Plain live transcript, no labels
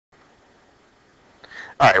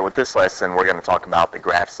All right, with this lesson, we're going to talk about the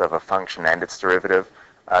graphs of a function and its derivative.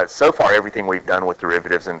 So far, everything we've done with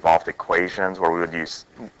derivatives involved equations where we would use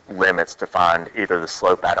limits to find either the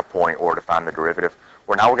slope at a point or to find the derivative.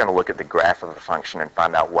 Now we're going to look at the graph of a function and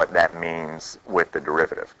find out what that means with the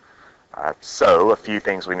derivative. So a few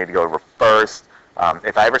things we need to go over. First,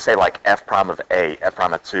 if I ever say like f prime of a, f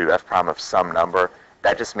prime of 2, f prime of some number,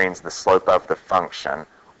 that just means the slope of the function,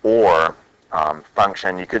 or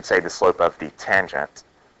function, you could say the slope of the tangent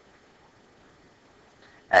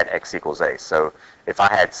at x equals a. So if I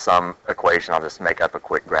had some equation, I'll just make up a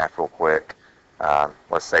quick graph real quick.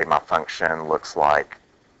 Let's say my function looks like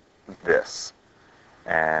this.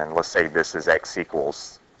 And let's say this is x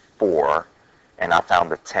equals 4, and I found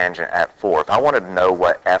the tangent at 4. If I wanted to know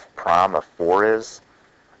what f prime of 4 is,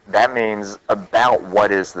 that means about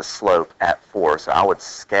what is the slope at 4. So I would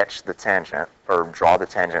sketch the tangent, or draw the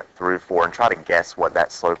tangent through 4, and try to guess what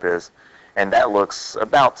that slope is. And that looks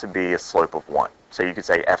about to be a slope of 1. So you could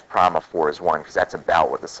say f prime of 4 is 1, because that's about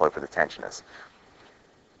what the slope of the tangent is.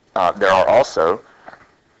 There are also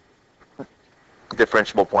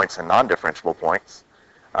differentiable points and non-differentiable points.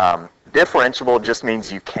 Differentiable just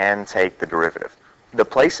means you can take the derivative. The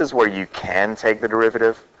places where you can take the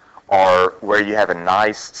derivative are where you have a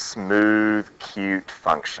nice, smooth, cute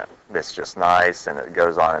function that's just nice, and it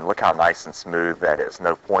goes on, and look how nice and smooth that is.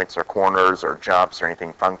 No points or corners or jumps or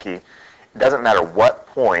anything funky. It doesn't matter what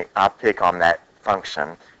point I pick on that function.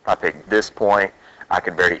 If I pick this point, I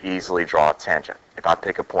could very easily draw a tangent. If I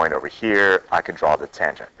pick a point over here, I could draw the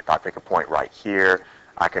tangent. If I pick a point right here,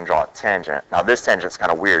 I can draw a tangent. Now this tangent's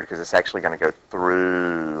kind of weird because it's actually going to go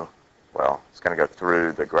through, well, it's going to go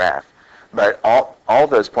through the graph. But all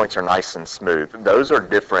those points are nice and smooth. Those are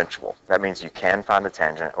differentiable. That means you can find the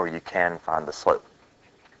tangent or you can find the slope.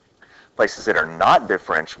 Places that are not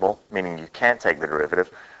differentiable, meaning you can't take the derivative,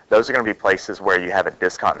 those are going to be places where you have a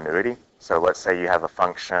discontinuity. So let's say you have a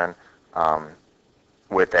function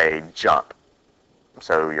with a jump.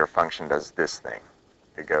 So your function does this thing.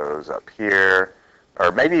 It goes up here,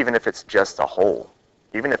 or maybe even if it's just a hole.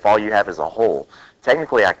 Even if all you have is a hole,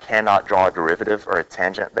 technically I cannot draw a derivative or a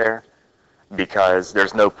tangent there because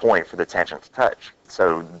there's no point for the tangent to touch.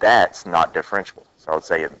 So that's not differentiable. So I would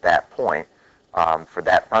say at that point, for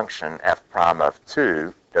that function, f prime of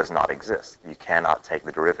 2 does not exist. You cannot take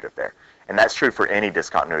the derivative there. And that's true for any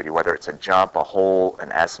discontinuity, whether it's a jump, a hole, an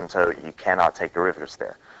asymptote, you cannot take derivatives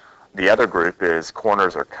there. The other group is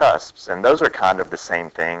corners or cusps, and those are kind of the same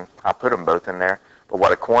thing. I put them both in there, but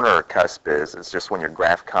what a corner or cusp is just when your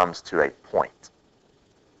graph comes to a point.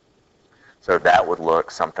 So that would look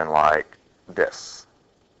something like this,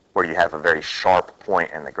 where you have a very sharp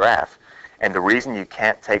point in the graph. And the reason you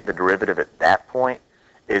can't take the derivative at that point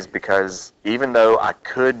is because even though I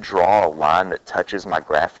could draw a line that touches my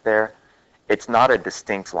graph there, it's not a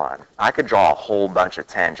distinct line. I could draw a whole bunch of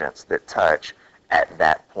tangents that touch at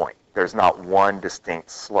that point. There's not one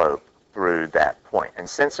distinct slope through that point. And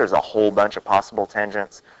since there's a whole bunch of possible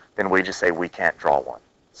tangents, then we just say we can't draw one.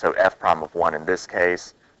 So f prime of 1 in this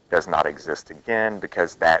case does not exist again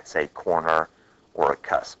because that's a corner or a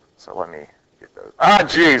cusp. So let me get those. Ah,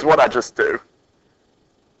 geez, what'd I just do?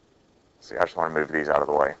 See, I just want to move these out of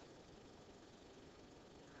the way.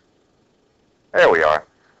 There we are.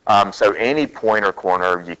 So any point or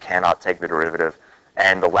corner, you cannot take the derivative.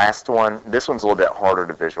 And the last one, this one's a little bit harder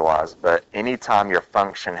to visualize, but anytime your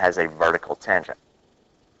function has a vertical tangent,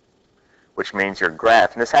 which means your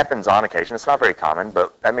graph, and this happens on occasion, it's not very common,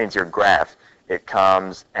 but that means your graph, it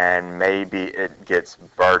comes and maybe it gets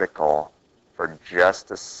vertical for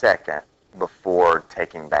just a second before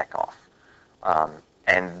taking back off.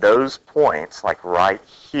 And those points, like right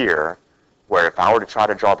here, where if I were to try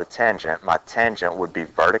to draw the tangent, my tangent would be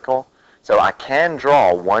vertical. So I can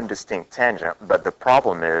draw one distinct tangent, but the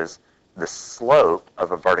problem is the slope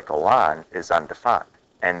of a vertical line is undefined.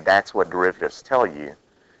 And that's what derivatives tell you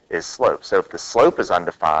is slope. So if the slope is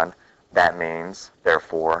undefined, that means,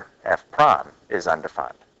 therefore, f prime is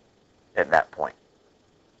undefined at that point.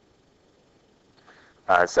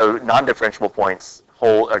 So non-differentiable points,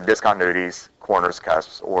 whole or discontinuities, corners,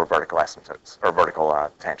 cusps, or vertical asymptotes, or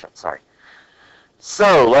vertical tangents, sorry.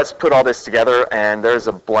 So let's put all this together, and there's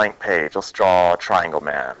a blank page. Let's draw Triangle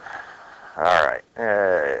Man. All right.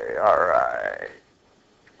 Hey, all right.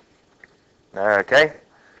 Okay.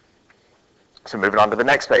 So moving on to the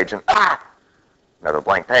next page, and another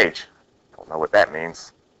blank page. Don't know what that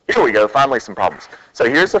means. Here we go. Finally, some problems. So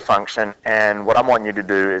here's a function, and what I'm wanting you to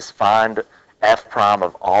do is find f prime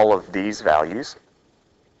of all of these values.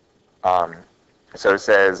 So it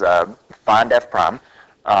says find f prime.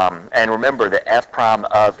 And remember, the f prime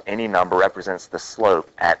of any number represents the slope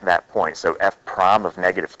at that point. So f prime of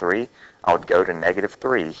 -3, I would go to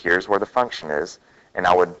 -3. Here's where the function is. And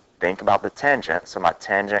I would think about the tangent. So my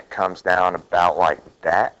tangent comes down about like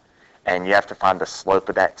that. And you have to find the slope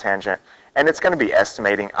of that tangent. And it's going to be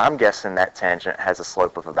estimating. I'm guessing that tangent has a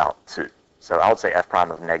slope of about 2. So I would say f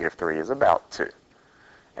prime of -3 is about 2.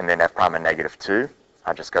 And then f prime of -2,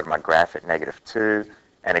 I just go to my graph at -2.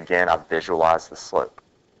 And again, I visualize the slope.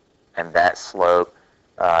 And that slope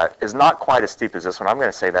is not quite as steep as this one. I'm going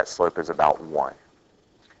to say that slope is about 1.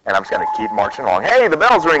 And I'm just going to keep marching along. Hey, the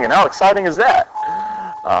bell's ringing. How exciting is that?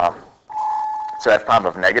 So f prime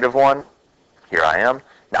of -1, here I am.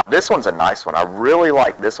 Now, this one's a nice one. I really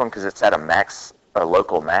like this one because it's at a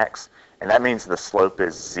local max. And that means the slope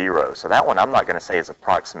is 0. So that one I'm not going to say is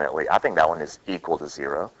approximately. I think that one is equal to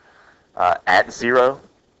 0. At 0,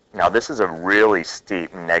 now this is a really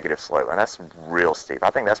steep negative slope, and that's real steep.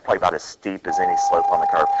 I think that's probably about as steep as any slope on the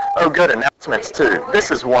curve. Oh, good announcements too.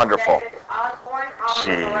 This is wonderful.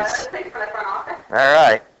 Jeez. All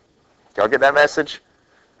right. Y'all get that message?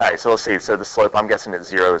 All right, so let's see. So the slope, I'm guessing at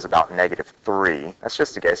 0 is about -3. That's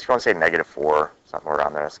just a guess. If you want to say -4, something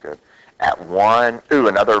around there, that's good. At 1,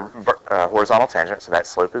 another horizontal tangent, so that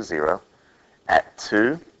slope is 0. At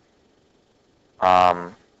 2,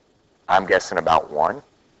 I'm guessing about 1.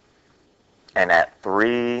 And at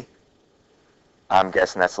 3, I'm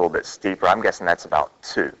guessing that's a little bit steeper. I'm guessing that's about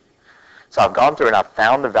 2. So I've gone through and I've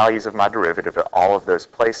found the values of my derivative at all of those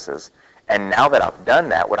places. And now that I've done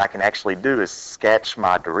that, what I can actually do is sketch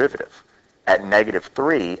my derivative. At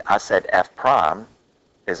 -3, I said f prime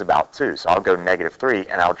is about 2. So I'll go -3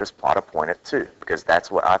 and I'll just plot a point at 2 because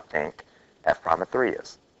that's what I think f prime of 3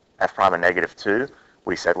 is. F prime of -2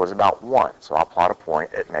 we said was about 1. So I'll plot a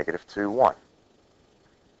point at -2, 1.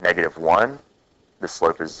 -1, the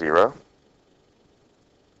slope is 0.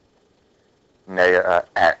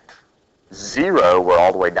 At 0, we're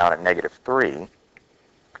all the way down at -3.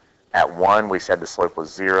 At 1, we said the slope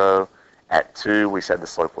was 0. At 2, we said the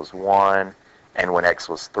slope was 1. And when x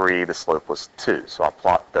was 3, the slope was 2. So I'll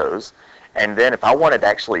plot those. And then if I wanted to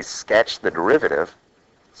actually sketch the derivative,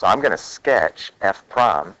 so I'm going to sketch f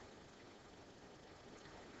prime.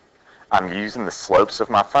 I'm using the slopes of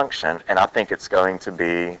my function, and I think it's going to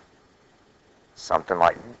be something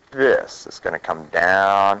like this. It's going to come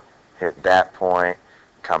down, hit that point,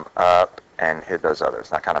 come up, and hit those others.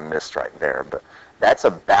 And I kind of missed right there, but that's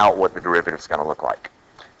about what the derivative is going to look like.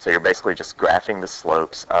 So you're basically just graphing the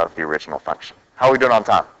slopes of the original function. How are we doing on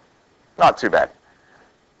time? Not too bad.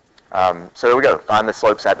 So there we go. Find the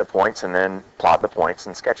slopes at the points, and then plot the points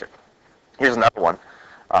and sketch it. Here's another one.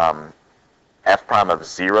 F prime of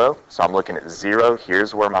 0, so I'm looking at 0.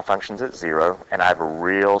 Here's where my function's at 0, and I have a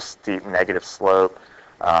real steep negative slope.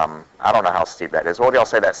 I don't know how steep that is. What do y'all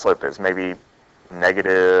say that slope is? Maybe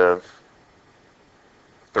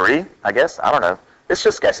 -3, I guess? I don't know. It's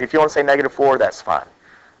just guessing. If you want to say -4, that's fine.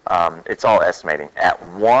 It's all estimating. At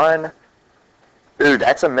 1,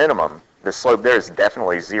 that's a minimum. The slope there is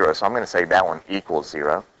definitely 0, so I'm going to say that one equals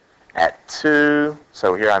 0. At 2,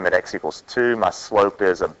 so here I'm at x equals 2. My slope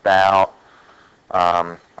is about...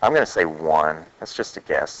 I'm going to say 1. That's just a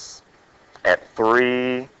guess. At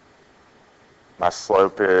 3, my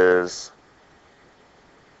slope is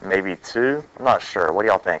maybe 2. I'm not sure. What do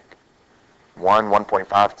y'all think? 1,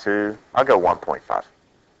 1.5, 2? I'll go 1.5.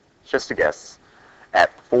 It's just a guess.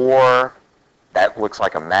 At 4, that looks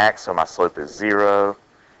like a max, so my slope is 0.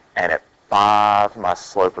 And at 5, my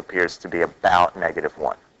slope appears to be about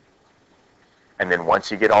 -1. And then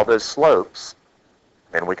once you get all those slopes,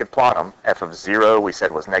 then we could plot them. F of 0 we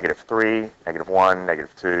said was -3, -1,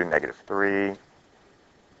 -2, -3.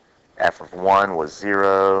 F of 1 was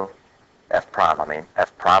 0. F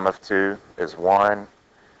prime of 2 is 1.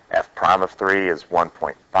 F prime of 3 is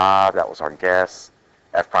 1.5. That was our guess.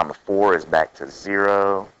 F prime of 4 is back to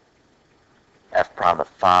 0. F prime of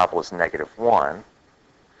 5 was -1.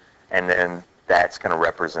 And then that's going to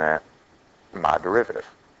represent my derivative.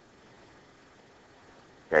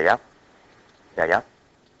 Yeah?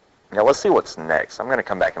 Now let's see what's next. I'm going to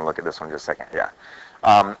come back and look at this one in just a second. Yeah.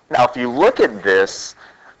 Now if you look at this,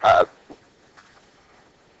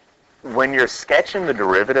 when you're sketching the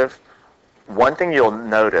derivative, one thing you'll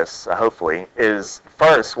notice, hopefully, is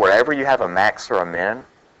first, wherever you have a max or a min,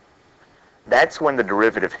 that's when the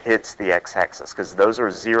derivative hits the x-axis, because those are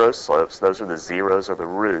 0 slopes. Those are the zeros or the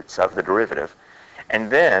roots of the derivative. And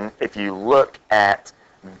then if you look at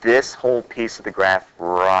this whole piece of the graph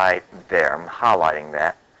right there, I'm highlighting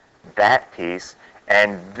that piece,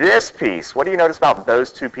 and this piece. What do you notice about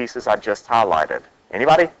those two pieces I just highlighted?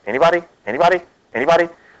 Anybody?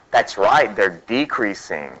 That's right, they're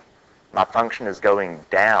decreasing. My function is going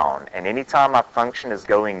down. And anytime my function is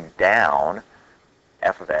going down,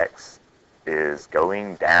 f of x is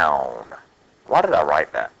going down. Why did I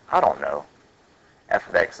write that? I don't know. F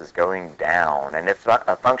of x is going down. And if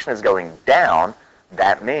a function is going down,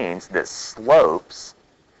 that means that slopes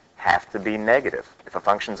have to be negative. If a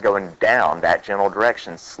function is going down that general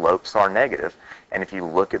direction, slopes are negative. And if you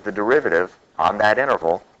look at the derivative on that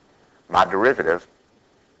interval, my derivative,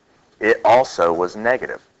 it also was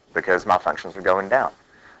negative because my functions were going down.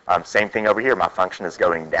 Same thing over here. My function is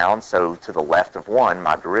going down, so to the left of 1,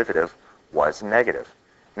 my derivative was negative.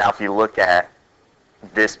 Now, if you look at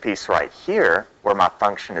this piece right here, where my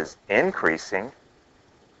function is increasing,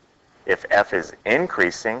 if f is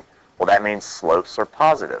increasing, well, that means slopes are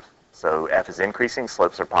positive. So f is increasing,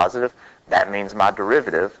 slopes are positive. That means my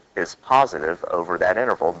derivative is positive over that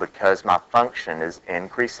interval because my function is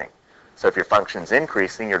increasing. So if your function is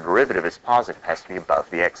increasing, your derivative is positive. It has to be above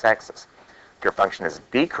the x-axis. If your function is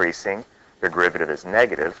decreasing, your derivative is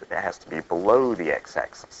negative. It has to be below the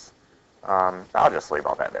x-axis. I'll just leave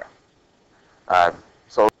all that there.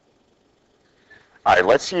 All right,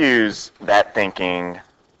 let's use that thinking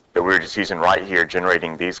that we were just using right here,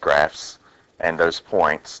 generating these graphs and those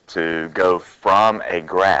points, to go from a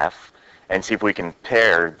graph and see if we can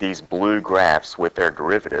pair these blue graphs with their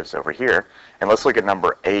derivatives over here. And let's look at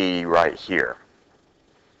number A right here.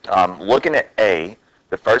 Looking at A,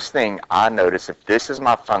 the first thing I notice, if this is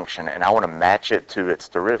my function and I want to match it to its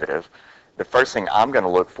derivative, the first thing I'm going to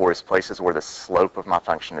look for is places where the slope of my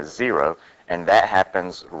function is 0, and that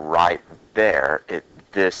happens right there at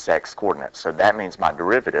this x-coordinate. So that means my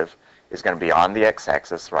derivative is going to be on the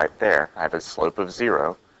x-axis right there. I have a slope of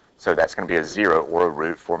 0, so that's going to be a 0 or a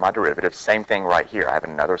root for my derivative. Same thing right here. I have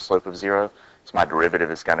another slope of 0, so my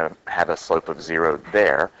derivative is going to have a slope of 0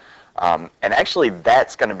 there. And actually,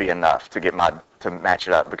 that's going to be enough to match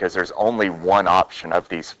it up, because there's only one option of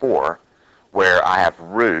these 4 where I have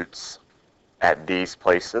roots at these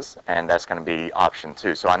places, and that's going to be option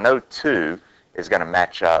 2. So I know 2 is going to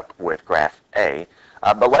match up with graph A.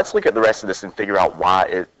 But let's look at the rest of this and figure out why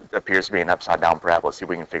it appears to be an upside-down parabola. Let's see if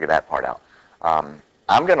we can figure that part out.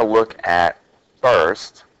 I'm going to look at,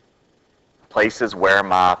 first, places where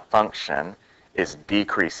my function is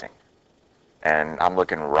decreasing. And I'm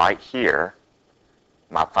looking right here.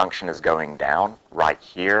 My function is going down. Right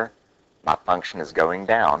here, my function is going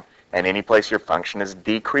down. And any place your function is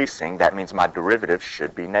decreasing, that means my derivative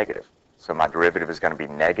should be negative. So my derivative is going to be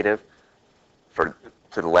negative to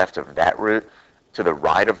the left of that root. To the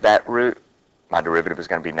right of that root, my derivative is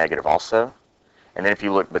going to be negative also. And then if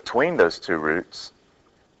you look between those two roots,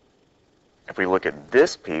 if we look at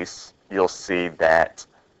this piece, you'll see that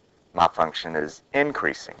my function is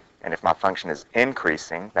increasing. And if my function is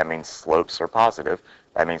increasing, that means slopes are positive.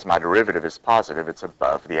 That means my derivative is positive. It's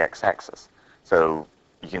above the x-axis. So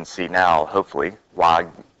you can see now, hopefully, why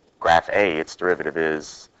graph A, its derivative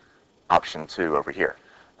is option 2 over here.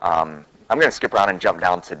 I'm going to skip around and jump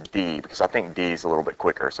down to D, because I think D is a little bit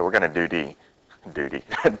quicker. So we're going to do D. Duty.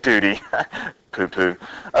 Poo-poo.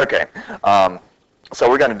 Okay. So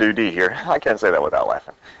we're going to do D here. I can't say that without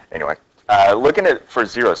laughing. Anyway, looking at for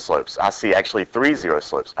 0 slopes, I see actually 3 0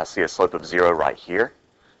 slopes. I see a slope of 0 right here.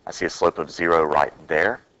 I see a slope of 0 right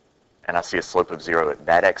there. And I see a slope of 0 at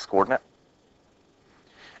that x-coordinate.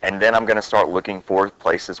 And then I'm going to start looking for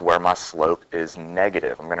places where my slope is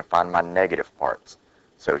negative. I'm going to find my negative parts.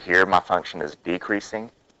 So here my function is decreasing.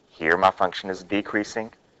 Here my function is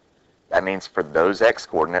decreasing. That means for those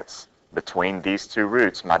x-coordinates, between these two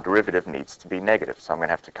roots, my derivative needs to be negative. So I'm going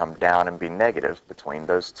to have to come down and be negative between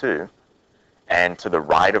those two. And to the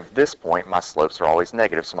right of this point, my slopes are always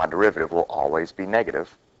negative, so my derivative will always be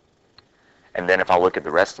negative. And then if I look at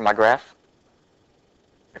the rest of my graph,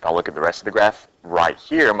 right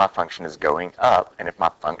here, my function is going up. And if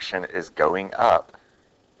my function is going up,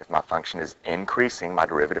 if my function is increasing, my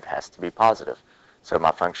derivative has to be positive. So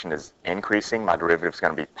my function is increasing, my derivative is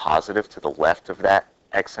going to be positive to the left of that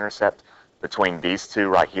x-intercept. Between these two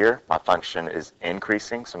right here, my function is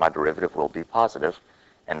increasing, so my derivative will be positive,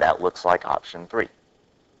 and that looks like option 3.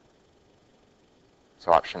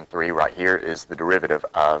 So option 3 right here is the derivative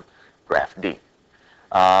of graph D.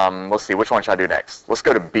 Let's see, which one should I do next? Let's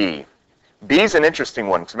go to B. B is an interesting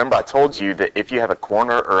one, because remember I told you that if you have a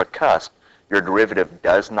corner or a cusp, your derivative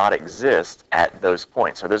does not exist at those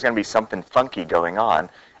points. So there's going to be something funky going on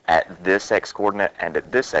at this x-coordinate and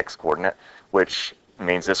at this x-coordinate, which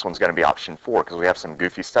means this one's going to be option 4, because we have some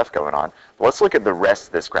goofy stuff going on. But let's look at the rest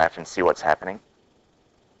of this graph and see what's happening.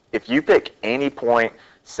 If you pick any point,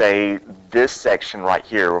 say this section right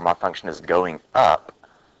here where my function is going up,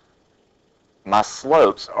 my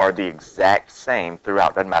slopes are the exact same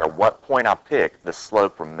throughout. Doesn't matter what point I pick, the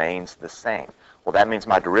slope remains the same. Well, that means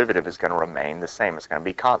my derivative is going to remain the same. It's going to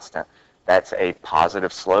be constant. That's a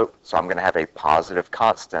positive slope, so I'm going to have a positive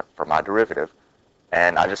constant for my derivative.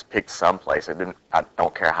 And I just picked some place. I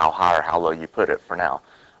don't care how high or how low you put it for now.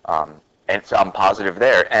 And so I'm positive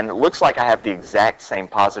there. And it looks like I have the exact same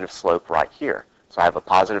positive slope right here. So I have a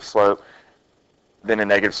positive slope, then a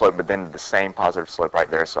negative slope, but then the same positive slope right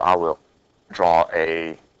there. So I will draw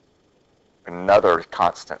another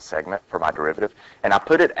constant segment for my derivative. And I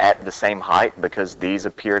put it at the same height because these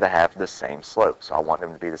appear to have the same slope. So I want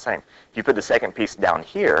them to be the same. If you put the second piece down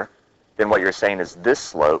here, then what you're saying is this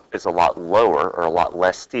slope is a lot lower or a lot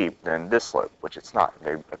less steep than this slope, which it's not.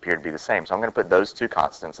 They appear to be the same. So I'm going to put those two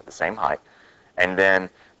constants at the same height. And then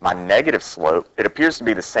my negative slope, it appears to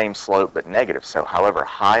be the same slope but negative. So however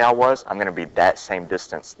high I was, I'm going to be that same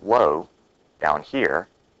distance low down here,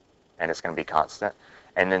 and it's going to be constant.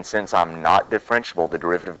 And then since I'm not differentiable, the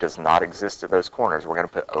derivative does not exist at those corners, we're going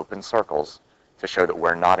to put open circles to show that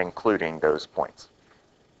we're not including those points.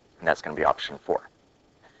 And that's going to be option 4.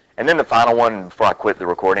 And then the final one before I quit the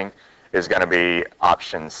recording is going to be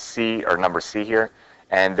option C, or number C here.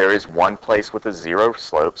 And there is one place with a 0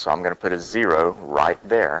 slope, so I'm going to put a 0 right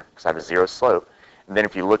there because I have a 0 slope. And then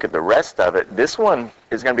if you look at the rest of it, this one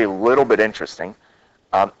is going to be a little bit interesting.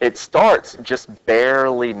 It starts just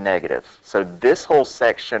barely negative. So this whole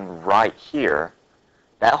section right here,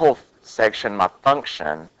 that whole section, my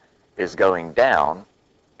function is going down.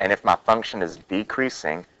 And if my function is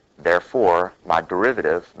decreasing, therefore, my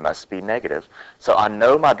derivative must be negative. So I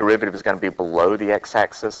know my derivative is going to be below the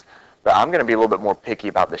x-axis, but I'm going to be a little bit more picky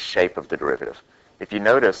about the shape of the derivative. If you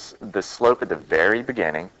notice, the slope at the very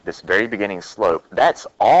beginning, this very beginning slope, that's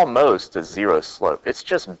almost a 0 slope. It's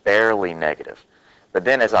just barely negative. But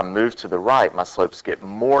then as I move to the right, my slopes get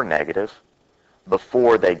more negative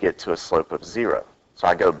before they get to a slope of 0. So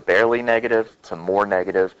I go barely negative to more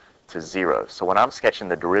negative to 0. So when I'm sketching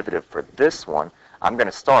the derivative for this one, I'm going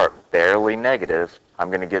to start barely negative, I'm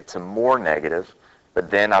going to get to more negative, but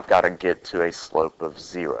then I've got to get to a slope of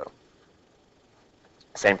 0.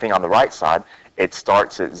 Same thing on the right side. It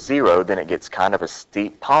starts at 0, then it gets kind of a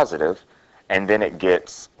steep positive, and then it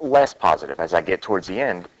gets less positive. As I get towards the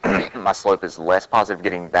end, my slope is less positive,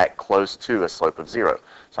 getting that close to a slope of 0.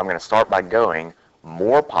 So I'm going to start by going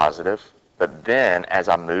more positive, but then as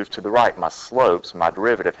I move to the right, my slopes, my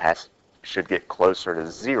derivative should get closer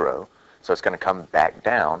to 0. So it's going to come back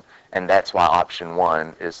down, and that's why option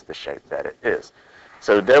 1 is the shape that it is.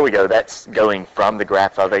 So there we go. That's going from the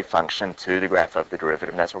graph of a function to the graph of the derivative.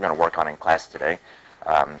 And that's what we're going to work on in class today.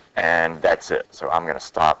 And that's it. So I'm going to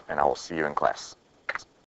stop, and I will see you in class.